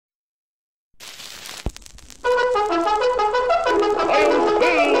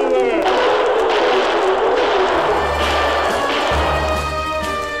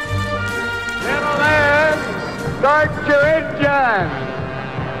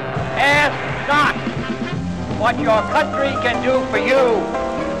what your country can do for you.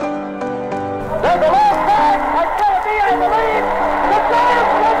 There's a left back. It's going to be, I believe, the goal.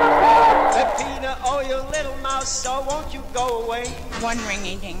 Pepino, oh, you little mouse, so won't you go away? One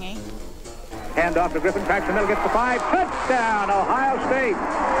ringy-dingy. Hand off to Griffin, tracks the middle, gets the 5. Touchdown, Ohio State.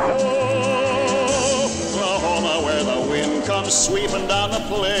 Oklahoma, where the wind comes sweeping down the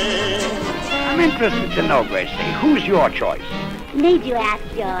plain. I'm interested to know, Gracie, who's your choice? Need you ask,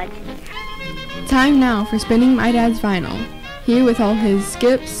 George? Time now for spinning my dad's vinyl. Here with all his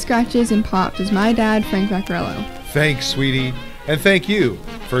skips, scratches, and pops is my dad, Frank Vaccarello. Thanks, sweetie, and thank you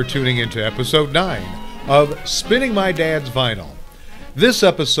for tuning into episode 9 of Spinning My Dad's Vinyl. This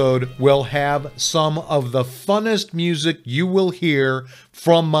episode will have some of the funnest music you will hear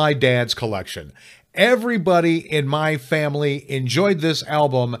from my dad's collection. Everybody in my family enjoyed this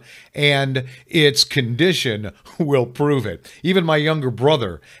album, and its condition will prove it. Even my younger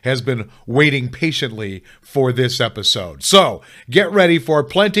brother has been waiting patiently for this episode. So, get ready for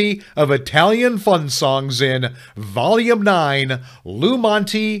plenty of Italian fun songs in Volume 9,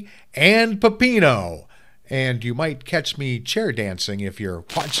 Monte and Pepino. And you might catch me chair dancing if you're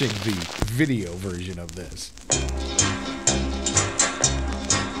watching the video version of this.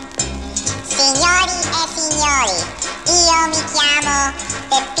 Signori e signori, io mi chiamo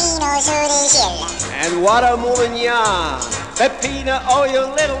Peppino Surisilla. And what a moving yarn. Pepino, oh, you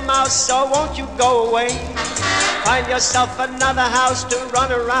little mouse, so won't you go away? Find yourself another house to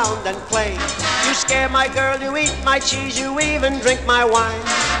run around and play. You scare my girl, you eat my cheese, you even drink my wine.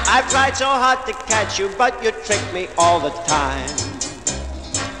 I've tried so hard to catch you, but you trick me all the time.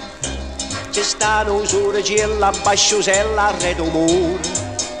 Ci stanno usure gilla, basciusella, arredo muro.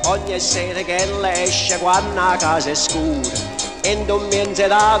 Ogni sera che lei esce quando a casa è scura. In domenze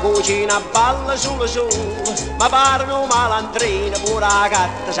da cucina balla solo su. Ma parlano malandrine, pure la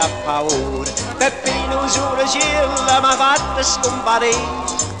gatta s'ha paura. Peppino usure gilla, m'ha fatta scomparire.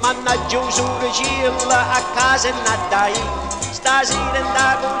 Mannaggia usure gilla, a casa è nata io. Stasera in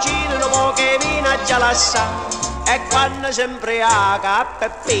da cucina non può che vina già lassa. E quando si imbriaca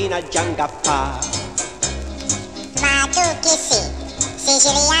Peppina già ingappa. Ma tu chi sei?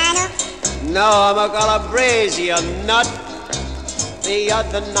 Siciliano? No, I'm a Calabrese, a nut. The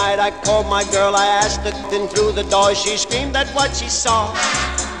other night I called my girl, I asked her in through the door. She screamed at what she saw.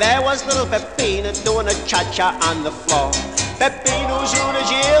 There was little Peppina doing a cha-cha on the floor. Peppino usure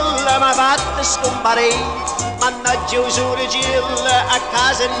gilla, m'ha fatta scomparire. Mannaggia usure gilla, a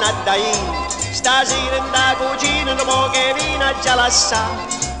casa è nata io. Stasera in da cucina non può che vina già la sa.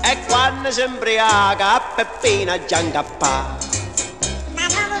 E quando si imbriaca Peppina già ingappa. Ma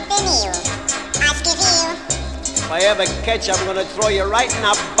non venivo, a schifio. If I ever catch you, I'm gonna throw you right in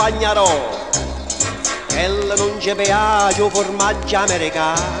a bagnarò. Ella non ci piace formaggio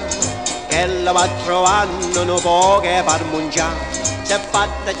americano. Ella va trovando un po' che far mangiare. Se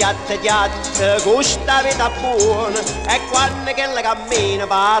fatta chiatta, gusta vita buona. E quando che la cammina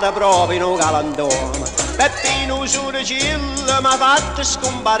pare proprio in un galantuono. Peppino usure gilla, m'ha fatto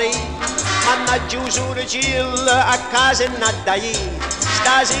scomparire. Mannaggia usure gilla, a casa è nata io.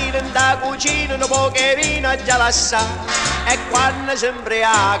 Stasera in da cucina un po' che vino già la sa. E quando si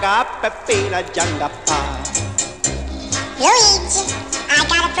imbriaca Peppina già ingappa. Luigi, I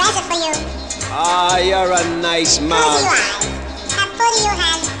got a present for you. Ah, you're a nice Who do mouse. you have? And what do you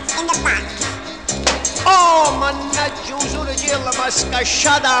have in the box? Oh, mannaggia usure gilla, ma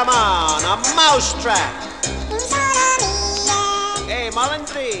scasciata a mano, a mousetrap. Hey,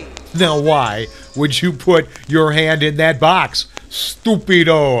 malandri. Now, why would you put your hand in that box?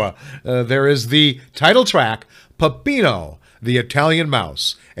 Stupido. There is the title track, Pepino, the Italian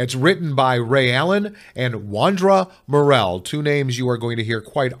Mouse. It's written by Ray Allen and Wandra Merrell, two names you are going to hear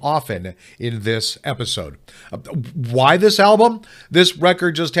quite often in this episode. Why this album? This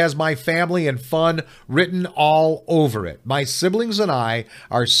record just has my family and fun written all over it. My siblings and I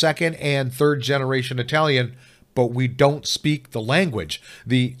are second and third generation Italian, but we don't speak the language.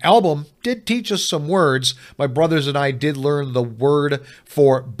 The album did teach us some words. My brothers and I did learn the word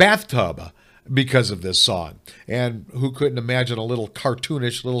for bathtub because of this song. And who couldn't imagine a little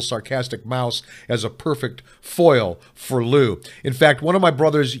cartoonish, little sarcastic mouse as a perfect foil for Lou? In fact, one of my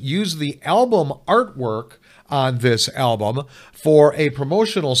brothers used the album artwork on this album for a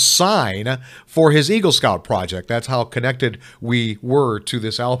promotional sign for his Eagle Scout project. That's how connected we were to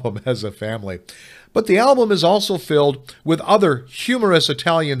this album as a family. But the album is also filled with other humorous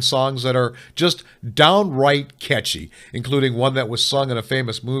Italian songs that are just downright catchy, including one that was sung in a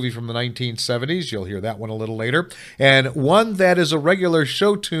famous movie from the 1970s. You'll hear that one a little later. And one that is a regular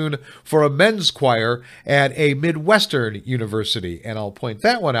show tune for a men's choir at a Midwestern university. And I'll point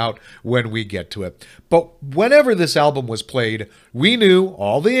that one out when we get to it. But whenever this album was played, we knew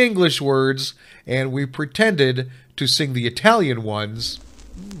all the English words, and we pretended to sing the Italian ones,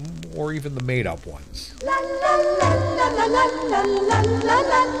 or even the made-up ones.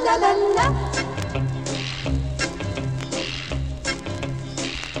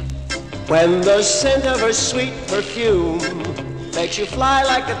 When the scent of her sweet perfume makes you fly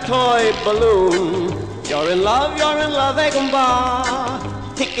like a toy balloon, you're in love, eh, gumba?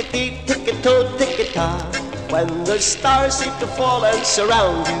 Tickety, tickety, ticketa. When the stars seem to fall and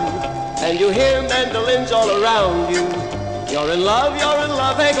surround you, and you hear mandolins all around you, you're in love,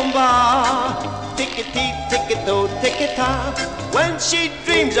 eh, gumba? Tickety, ticketo, ticketa. When she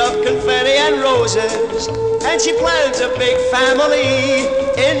dreams of confetti and roses, and she plans a big family,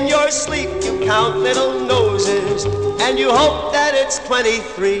 in your sleep you count little noses, and you hope that it's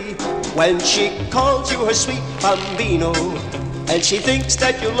 23. When she calls you her sweet bambino, and she thinks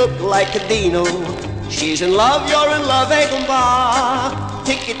that you look like a Dino, she's in love, you're in love, eh, gumba?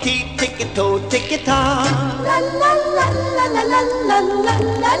 Tickety, ticketo, ticketa. La la la la la la la la la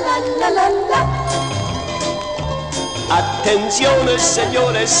la la la. Attenzione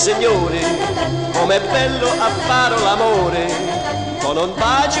signore e signori, com'è bello a fare l'amore, con un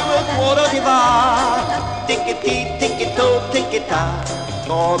bacio il cuore ti va. Tickety, ticketo, ticketa.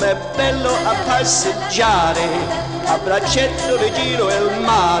 Com'è bello a passeggiare, a braccetto vicino il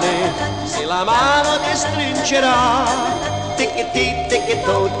mare, se la mano ti stringerà. Tickety,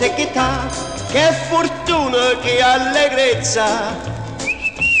 ticketo, ticketa. Che fortuna, che allegrezza,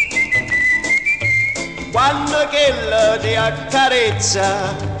 quando che ti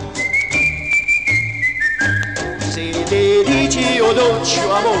accarezza. Se ti dici o dolce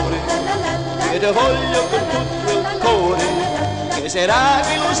amore, che ti voglio con tutto il cuore, che sarà,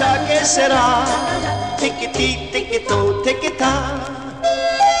 che lo sa che sarà. Tickety, ticketo, ticketa.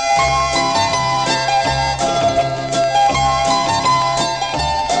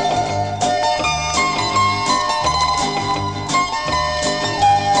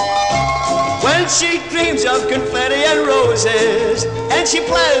 When she dreams of confetti and roses, and she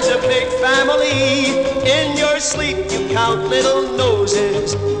plans a big family, in your sleep you count little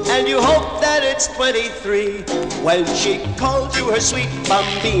noses, and you hope that it's 23. When she calls you her sweet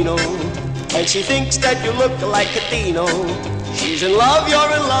bambino, and she thinks that you look like a Dino, she's in love,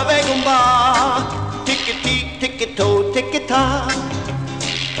 you're in love, eh, gumba? Tickety, ticketo, ticketa.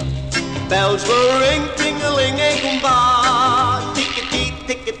 Bells will ring, ting-a-ling, eh, gumba? Tickety,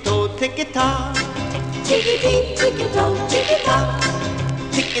 ticketo, ticketa. Tickety, ticketo, ticketa.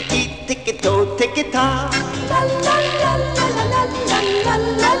 Tickety, ticketo, ticketa. La la la la la la la la la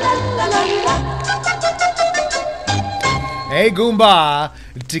la la. Hey Goomba,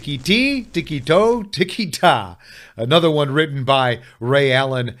 tiki-tee, tiki-to, tiki-ta. Another one written by Ray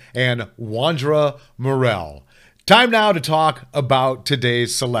Allen and Wandra Merrell. Time now to talk about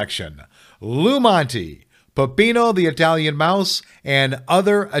today's selection. Lou Monte, Pepino the Italian Mouse, and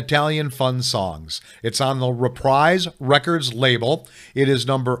other Italian fun songs. It's on the Reprise Records label. It is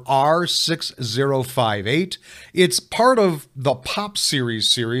number R6058. It's part of the Pop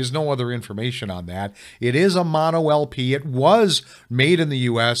series, no other information on that. It is a mono LP. It was made in the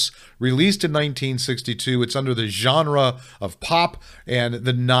U.S., released in 1962. It's under the genre of pop and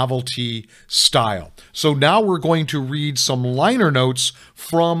the novelty style. So now we're going to read some liner notes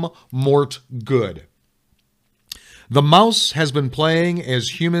from Mort Good. The mouse has been playing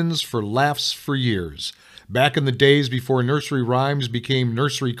as humans for laughs for years. Back in the days before nursery rhymes became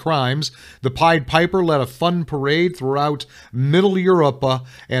nursery crimes, the Pied Piper led a fun parade throughout Middle Europe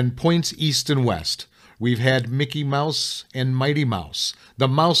and points east and west. We've had Mickey Mouse and Mighty Mouse, the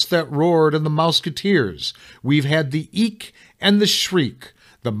Mouse that roared and the Mouseketeers. We've had the Eek and the Shriek.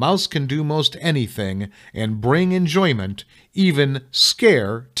 The mouse can do most anything and bring enjoyment, even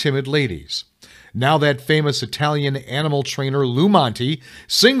scare timid ladies. Now that famous Italian animal trainer Lou Monte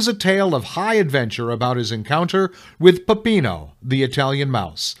sings a tale of high adventure about his encounter with Pepino, the Italian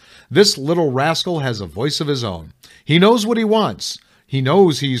mouse. This little rascal has a voice of his own. He knows what he wants. He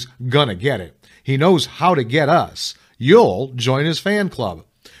knows he's gonna get it. He knows how to get us. You'll join his fan club.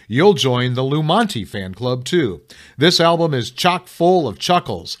 You'll join the Lou Monte fan club, too. This album is chock full of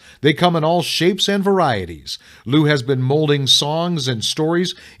chuckles. They come in all shapes and varieties. Lou has been molding songs and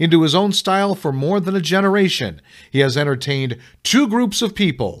stories into his own style for more than a generation. He has entertained two groups of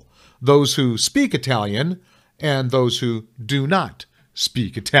people, those who speak Italian and those who do not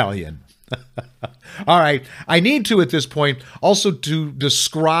speak Italian. All right, I need to at this point also to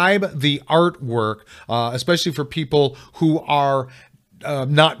describe the artwork, especially for people who are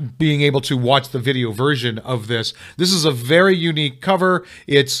not being able to watch the video version of this. This is a very unique cover.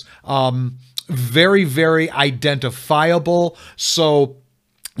 It's very, very identifiable. So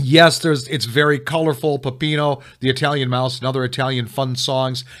yes, it's very colorful. Pepino, the Italian Mouse, and other Italian fun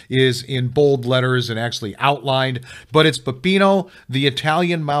songs is in bold letters and actually outlined. But it's Pepino, the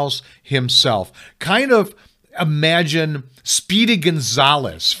Italian Mouse himself. Kind of imagine Speedy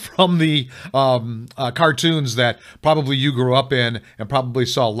Gonzales from the cartoons that probably you grew up in and probably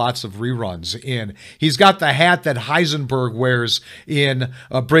saw lots of reruns in. He's got the hat that Heisenberg wears in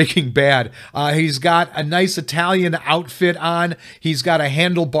Breaking Bad. He's got a nice Italian outfit on. He's got a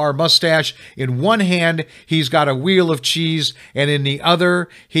handlebar mustache. In one hand, he's got a wheel of cheese, and in the other,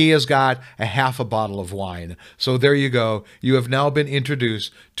 he has got a half a bottle of wine. So there you go. You have now been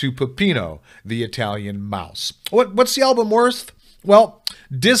introduced to Pepino, the Italian Mouse. What's the album worth? Well,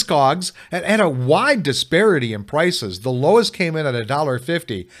 Discogs had a wide disparity in prices. The lowest came in at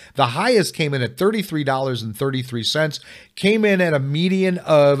 $1.50. The highest came in at $33.33. Came in at a median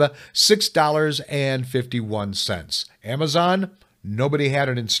of $6.51. Amazon, nobody had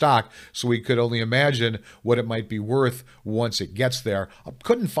it in stock, so we could only imagine what it might be worth once it gets there. I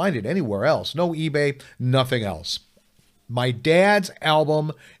couldn't find it anywhere else. No eBay, nothing else. My dad's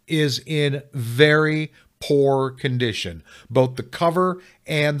album is in very poor condition, both the cover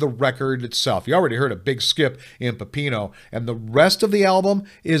and the record itself. You already heard a big skip in Pepino, and the rest of the album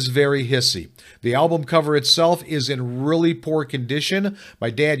is very hissy. The album cover itself is in really poor condition. My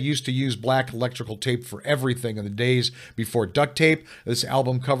dad used to use black electrical tape for everything in the days before duct tape. This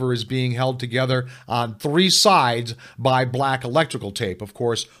album cover is being held together on 3 sides by black electrical tape, of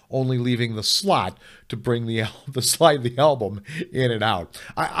course, only leaving the slot to bring the slide of the album in and out.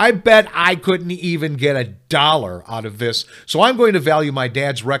 I bet I couldn't even get $1 out of this, so I'm going to value my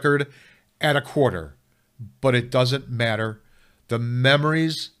dad's record at $0.25, but it doesn't matter. The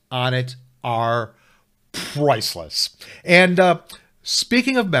memories on it are priceless. And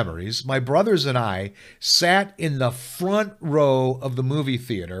speaking of memories, my brothers and I sat in the front row of the movie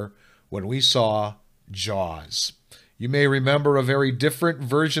theater when we saw Jaws. You may remember a very different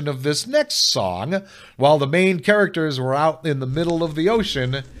version of this next song while the main characters were out in the middle of the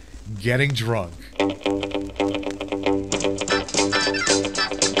ocean getting drunk.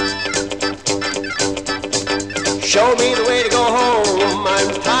 Show me the way to go home.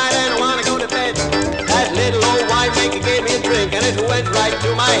 I'm tired and I want to go to bed. That little old winemaker gave me a drink and it went right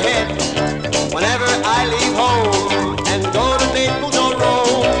to my head. Whenever I leave home and go to Naples or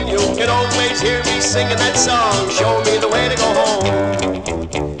Rome, you can always hear me singing that song. Show me the way to go home.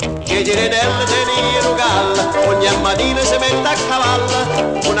 Gigirinella tenere galla, ogni mattina si mette a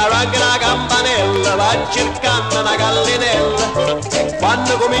cavallo, una ragga e una campanella, va cercando una gallinella, e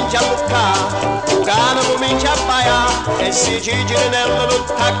quando comincia a buccare, un cane comincia a baiare, e si Gigirinella non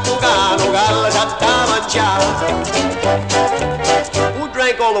tacca un cane, un gallo sa da mangiare. Who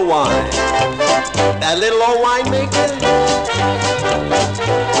drank all the wine? That little old winemaker?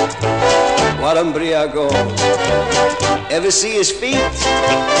 What ubriaco? Ever see his feet?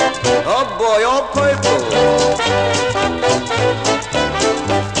 Oh boy, all purple.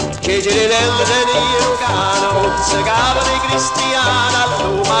 Gigirinella tenere cane, mozzicata di cristiana,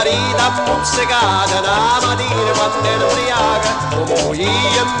 lo marito mozzicata, la mattina quando era ubriaca, come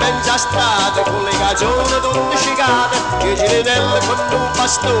io in mezza strada, con le cagione tutte scicate, Gigirinella con un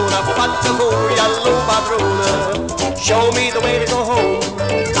bastone, ha fatto fuori allo padrone. Show me the way to go home,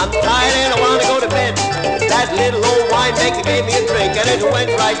 I'm tired and I want to go to bed. That little old winemaker gave me a drink and it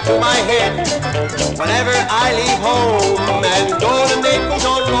went right to my head. Whenever I leave home and go to Naples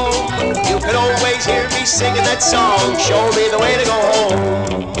or Rome, you can always hear me singing that song. Show me the way to go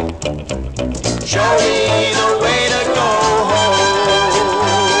home. Show me the way to go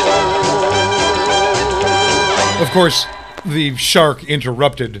home. Of course, the shark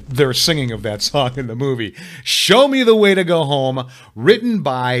interrupted their singing of that song in the movie. Show Me the Way to Go Home, written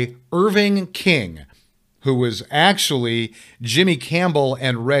by Irving King, who was actually Jimmy Campbell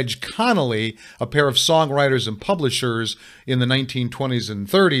and Reg Connolly, a pair of songwriters and publishers in the 1920s and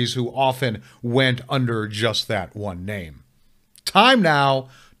 30s who often went under just that one name. Time now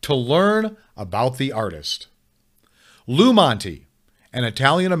to learn about the artist. Lou Monte, an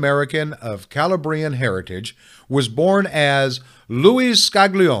Italian-American of Calabrian heritage, was born as Louis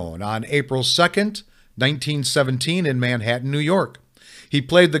Scaglione on April 2nd, 1917 in Manhattan, New York. He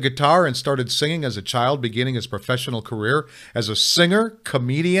played the guitar and started singing as a child, beginning his professional career as a singer,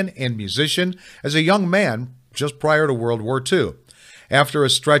 comedian, and musician as a young man just prior to World War II. After a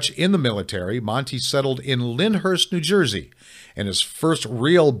stretch in the military, Monte settled in Lyndhurst, New Jersey, and his first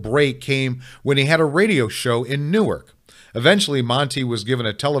real break came when he had a radio show in Newark. Eventually, Monte was given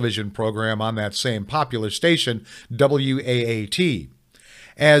a television program on that same popular station, WAAT.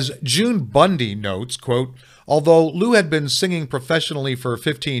 As June Bundy notes, quote, although Lou had been singing professionally for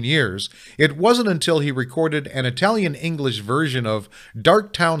 15 years, it wasn't until he recorded an Italian-English version of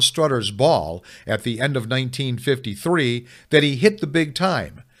Darktown Strutter's Ball at the end of 1953 that he hit the big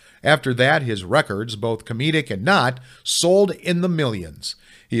time. After that, his records, both comedic and not, sold in the millions.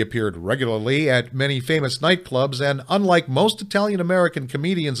 He appeared regularly at many famous nightclubs, and unlike most Italian-American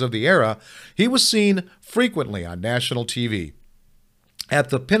comedians of the era, he was seen frequently on national TV. At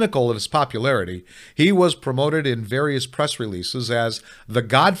the pinnacle of his popularity, he was promoted in various press releases as the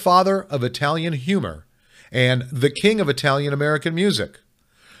Godfather of Italian humor and the King of Italian-American music.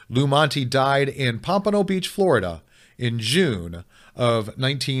 Lou Monte died in Pompano Beach, Florida, in June of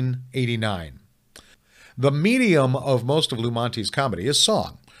 1989. The medium of most of Lou Monte's comedy is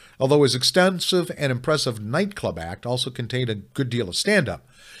song, although his extensive and impressive nightclub act also contained a good deal of stand-up.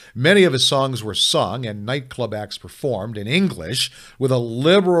 Many of his songs were sung and nightclub acts performed in English with a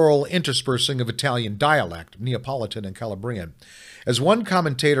liberal interspersing of Italian dialect, Neapolitan and Calabrian. As one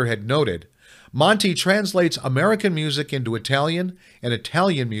commentator had noted, Monte translates American music into Italian and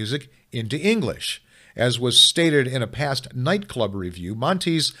Italian music into English. As was stated in a past nightclub review,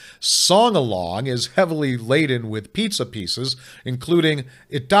 Monte's song-along is heavily laden with pizza pieces, including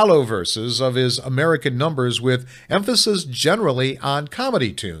Italo verses of his American numbers with emphasis generally on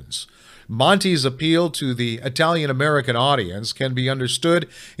comedy tunes. Monte's appeal to the Italian-American audience can be understood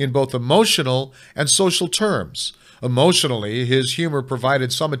in both emotional and social terms. Emotionally, his humor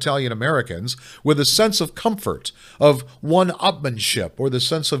provided some Italian-Americans with a sense of comfort, of one-upmanship, or the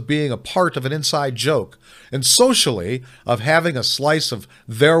sense of being a part of an inside joke, and socially, of having a slice of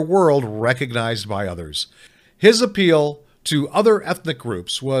their world recognized by others. His appeal to other ethnic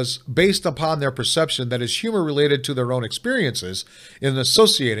groups was based upon their perception that his humor related to their own experiences in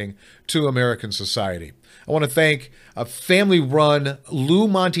associating to American society. I want to thank family-run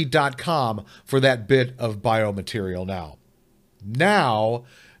LouMonte.com for that bit of biomaterial now. Now,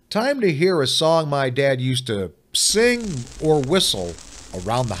 time to hear a song my dad used to sing or whistle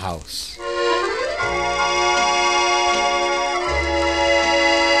around the house.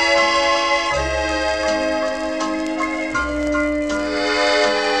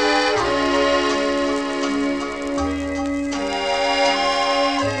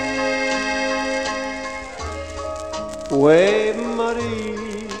 Uè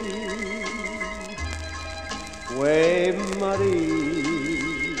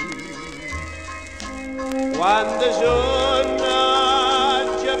Marie, quando sono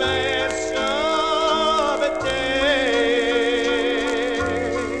già messo per te,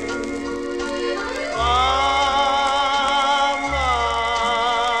 mamma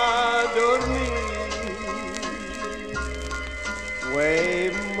dormire,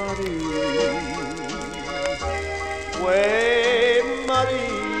 uè Marie, uè Marie.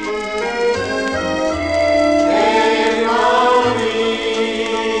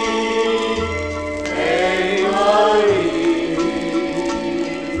 Hey, Marie.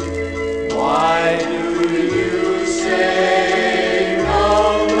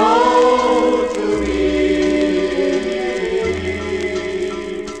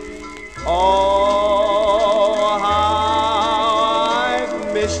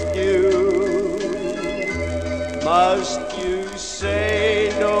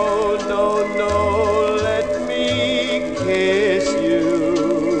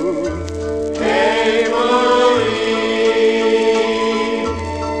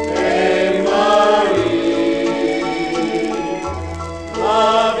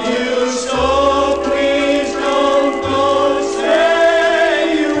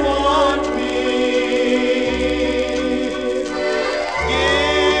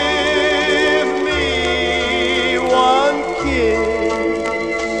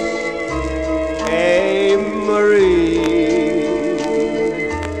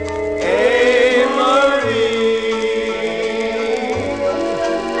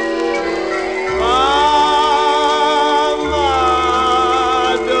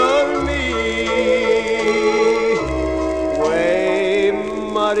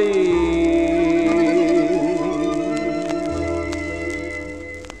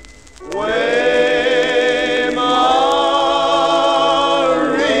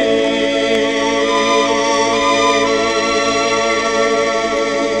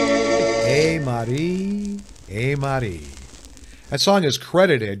 Mari. That song is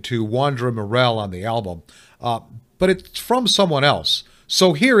credited to Wandra Merrell on the album, but it's from someone else.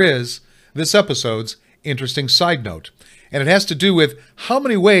 So here is this episode's interesting side note, and it has to do with how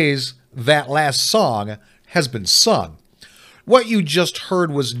many ways that last song has been sung. What you just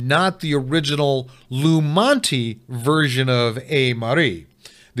heard was not the original Lou Monte version of A Marie.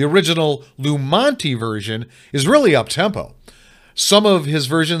 The original Lou Monte version is really up-tempo. Some of his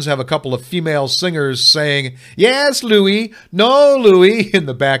versions have a couple of female singers saying, "Yes, Louie, no, Louie," in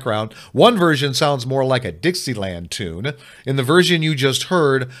the background. One version sounds more like a Dixieland tune. In the version you just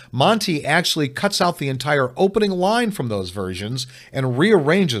heard, Monte actually cuts out the entire opening line from those versions and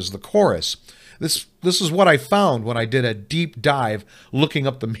rearranges the chorus. This is what I found when I did a deep dive looking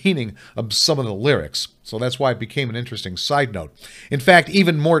up the meaning of some of the lyrics. So that's why it became an interesting side note. In fact,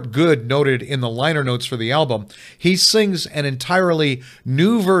 even Mort Good noted in the liner notes for the album, he sings an entirely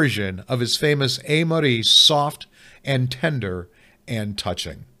new version of his famous A Marie, soft and tender and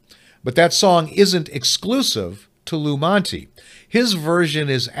touching. But that song isn't exclusive to Lou Monte. His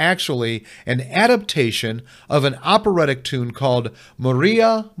version is actually an adaptation of an operatic tune called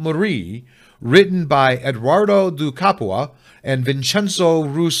Maria Marie, written by Eduardo da Capua and Vincenzo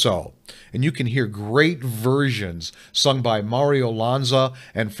Russo. And you can hear great versions sung by Mario Lanza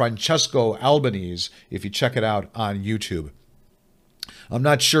and Francesco Albanese if you check it out on YouTube. I'm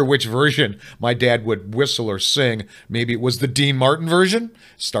not sure which version my dad would whistle or sing. Maybe it was the Dean Martin version,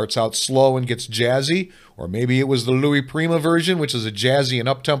 starts out slow and gets jazzy, or maybe it was the Louis Prima version, which is a jazzy and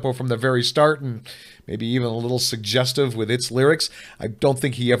up-tempo from the very start, and maybe even a little suggestive with its lyrics. I don't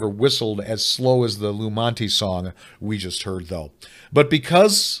think he ever whistled as slow as the Lou Monte song we just heard, though. But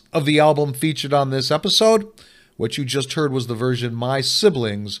because of the album featured on this episode, what you just heard was the version my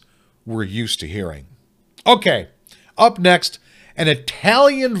siblings were used to hearing. Okay, up next, an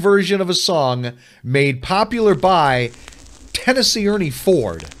Italian version of a song made popular by Tennessee Ernie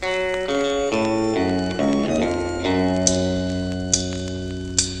Ford.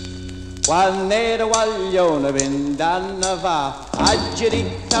 Quando ero guaglione 20 anni fa, oggi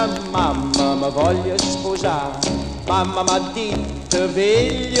ditta mamma mi voglio sposare. Mamma m'ha detto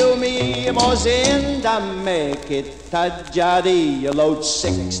figlio mio, mo senti a me che t'ha già detto, load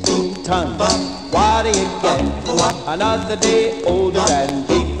 16 tons. What do you get? Another day older and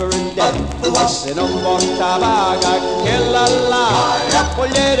deeper in debt. Se non porta paga che la là,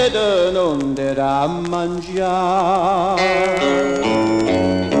 vogliere non darà a mangiare.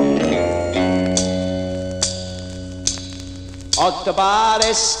 8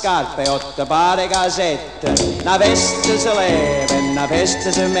 pare scarpe, 8 pare casette, una veste si leva e una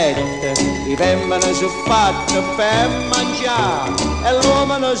veste si mette, i femmine sono fatte per mangiare e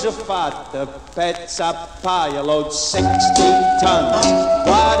l'uomo non si fatte pezza a paia, load 16 tons.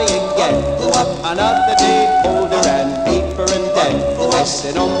 What do you get? Another day older and deeper in debt, e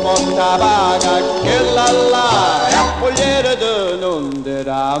se non porta paga che la là, vogliere non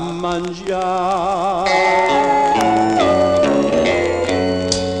darà a mangiare.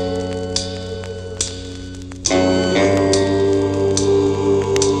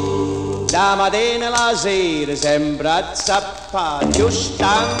 La mattina e la sera sembra zappare, più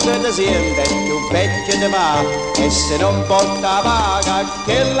stanco di siente, più vecchio di va, e se non porta paga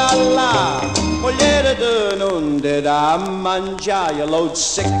che la là, vogliere non ti dà a mangiare, load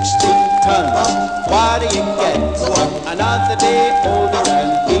 16 tons. What do you get? Another day older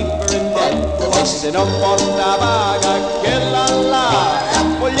and deeper in debt, e se non porta paga che la là,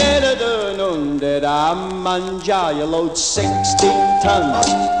 vogliere non ti dà a mangiare, load 16 tons.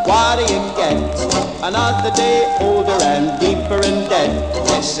 What do you get? Another day older and deeper in debt,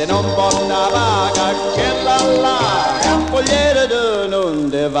 e se non porta paga che la là, vogliere non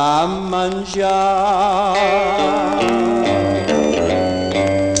ti va a mangiare.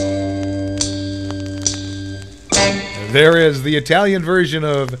 There is the Italian version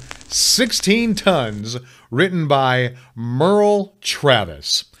of 16 Tons, written by Merle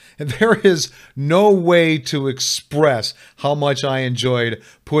Travis. And there is no way to express how much I enjoyed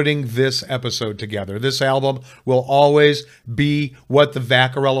putting this episode together. This album will always be what the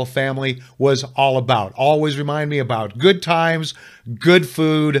Vaccarello family was all about. Always remind me about good times, good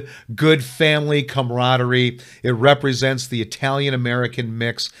food, good family camaraderie. It represents the Italian-American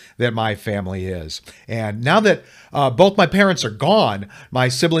mix that my family is. And now that both my parents are gone, my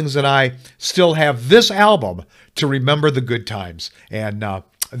siblings and I still have this album to remember the good times. And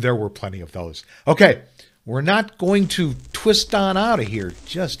there were plenty of those. Okay, we're not going to twist on out of here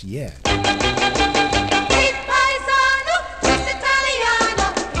just yet.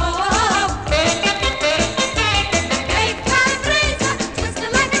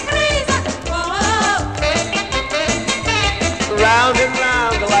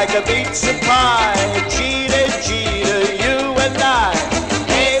 a pizza pie. Gita, Gita, you and I.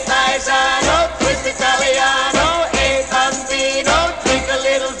 Hey, paisano, twist Italiano. Hey, bambino, drink a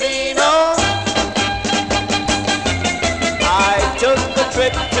little vino. I took a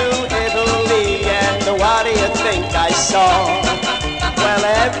trip to Italy, and what do you think I saw? Well,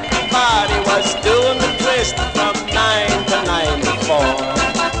 everybody was doing the twist from 9 to 94.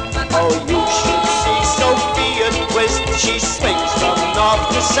 Oh, you should see Sophia twist. She swings from north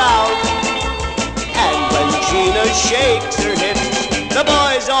to south. And when Gina shakes her hips, the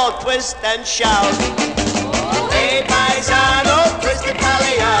boys all twist and shout. Hey, paisano, twist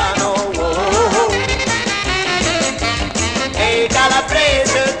Italiano. Whoa. Hey,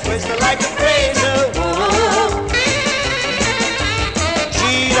 calabrese, twist like a crazy. Whoa.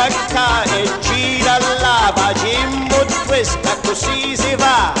 Gira qua e gira là, va Jimbo twista, così si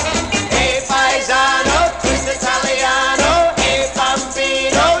va. Hey, paisano, twist Italiano. Hey,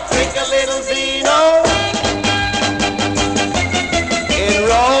 bambino, drink a little vino. In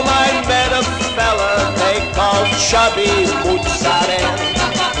Rome I met a fella they called Chubby Mozzarella.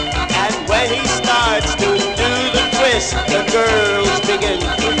 And when he starts to do the twist, the girls begin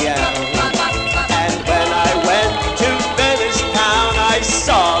to yell. And when I went to Venice town, I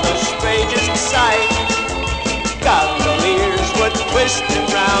saw the strangest sight. Gondoliers were twisting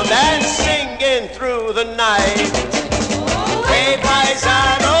round and singing through the night. Hey,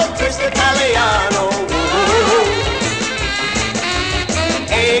 paisano, twist Italiano.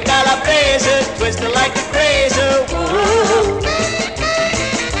 Hey, calabrese, twist like a crazy.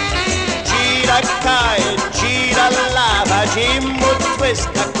 Gira qua e gira là, va Jimbo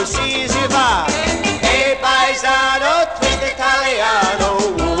twista, così si va. Hey, paisano, twist Italiano.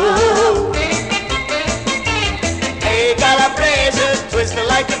 Hey, calabrese, twist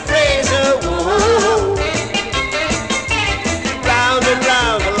like a crazy. Round and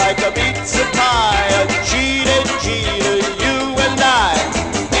round like a pizza pie. Gita, Gita, you and I.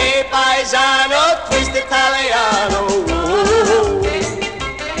 Hey, paisano, twist Italiano.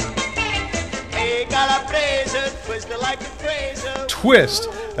 Hey, calabrese, twist like a crazy. Twist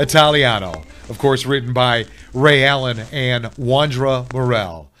Italiano, of course, written by Ray Allen and Wandra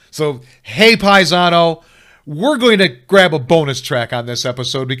Merrell. So, hey, paisano, we're going to grab a bonus track on this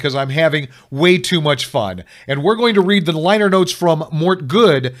episode because I'm having way too much fun. And we're going to read the liner notes from Mort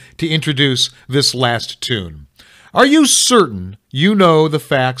Good to introduce this last tune. Are you certain you know the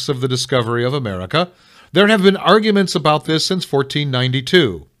facts of the discovery of America? There have been arguments about this since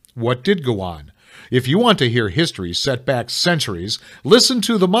 1492. What did go on? If you want to hear history set back centuries, listen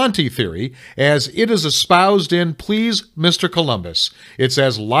to the Monte theory as it is espoused in Please, Mr. Columbus. It's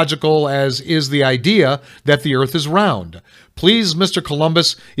as logical as is the idea that the earth is round. Please, Mr.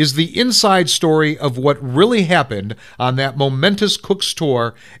 Columbus is the inside story of what really happened on that momentous Cook's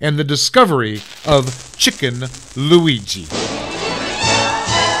tour and the discovery of Chicken Luigi.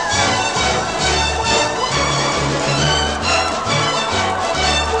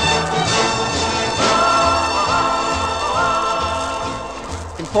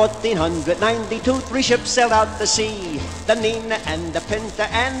 In 1492, 3 ships sailed out to sea, the Nina and the Pinta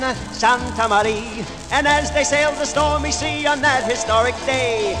and the Santa Maria. And as they sailed the stormy sea on that historic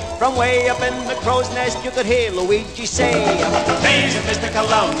day, from way up in the crow's nest you could hear Luigi say, Please, Mr.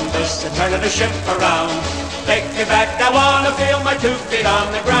 Columbus, turn the ship around. Take me back, I wanna feel my 2 feet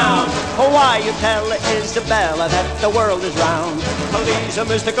on the ground. oh, why you tell Isabella that the world is round. Please,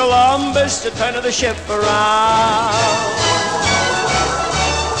 Mr. Columbus, turn the ship around.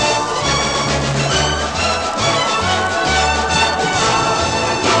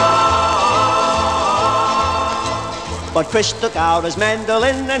 But Chris took out his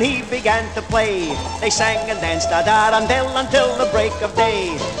mandolin and he began to play. They sang and danced until the break of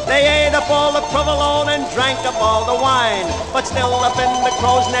day. They ate up all the provolone and drank up all the wine. But still up in the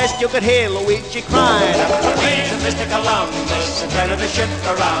crow's nest you could hear Luigi crying. Please, Mr. Columbus, turn the ship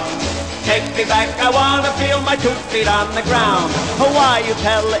around. Take me back, I wanna feel my 2 feet on the ground. Oh, why you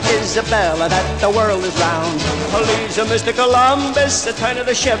tell Isabella that the world is round. Please, Mr. Columbus, turn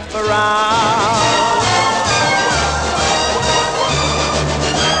the ship around.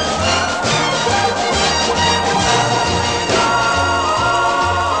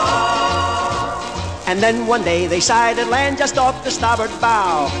 And then one day they sighted land just off the starboard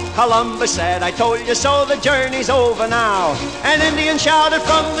bow. Columbus said, I told you so, the journey's over now. An Indian shouted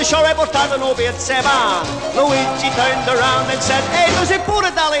from the shore, "Hai portato nuove se van." Luigi turned around and said, "Hey, non sei pure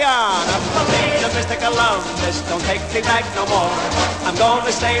Italiano." Believe Mr. Columbus, don't take me back no more. I'm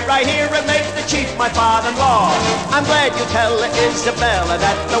gonna stay right here and make the chief my father-in-law. I'm glad you tell Isabella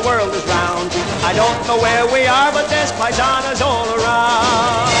that the world is round. I don't know where we are, but there's paisanas all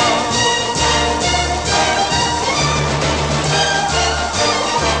around.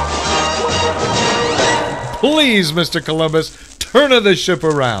 Please, Mr. Columbus, turn of the ship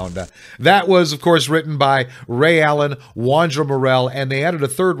around. That was, of course, written by Ray Allen, Wandra Merrell, and they added a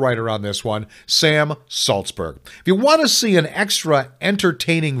third writer on this one, Sam Salzberg. If you want to see an extra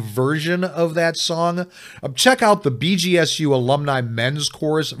entertaining version of that song, check out the BGSU Alumni Men's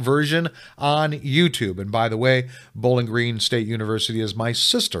Chorus version on YouTube. And by the way, Bowling Green State University is my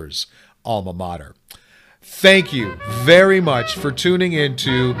sister's alma mater. Thank you very much for tuning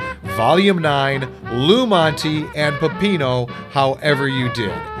into Volume 9, Lou Monte and Pepino, however you did.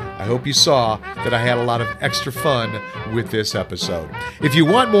 I hope you saw that I had a lot of extra fun with this episode. If you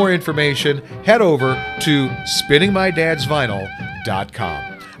want more information, head over to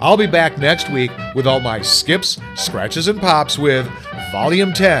spinningmydadsvinyl.com. I'll be back next week with all my skips, scratches, and pops with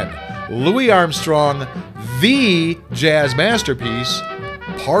Volume 10, Louis Armstrong, The Jazz Masterpiece,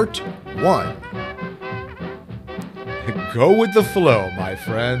 Part 1. Go with the flow, my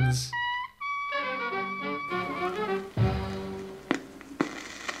friends.